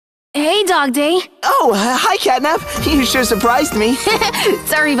Hey, Dog Day. Oh, hi, Catnap. You sure surprised me.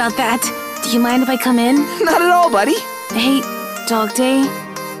 Sorry about that. Do you mind if I come in? Not at all, buddy. Hey, Dog Day.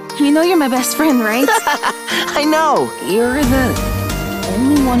 You know you're my best friend, right? I know. You're the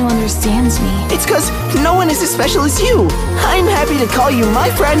only one who understands me. It's 'cause no one is as special as you. I'm happy to call you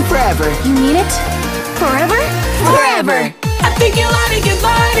my friend forever. You mean it? Forever? Forever! I think you're lying again,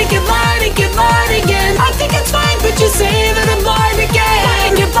 lying again, lying again, lying again. I think it's fine, but you say that I'm lying again.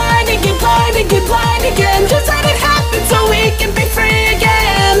 Lying again, lying again, lying again, lying again. Just let it happen so we can be free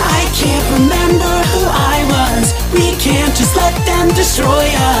again. I can't remember who I was. We can't just let them destroy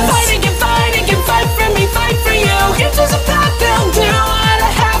us. Fight again, fight for me, fight for you. If there's a path, they'll do what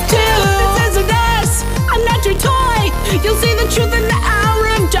I have to. This isn't us, I'm not your toy. You'll see the truth in the hour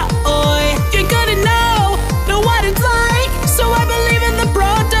of joy. You're gonna know what it's like. So I believe in the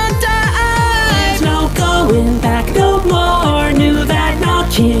broad die. There's no going back no more. Knew that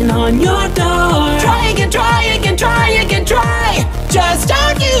knocking on your door. Try again, try again, try again, try. Just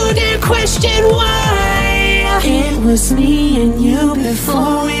don't you dare question why. It was me and you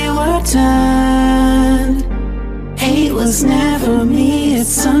before we were done. Hate was never me, it's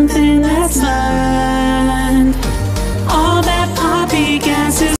something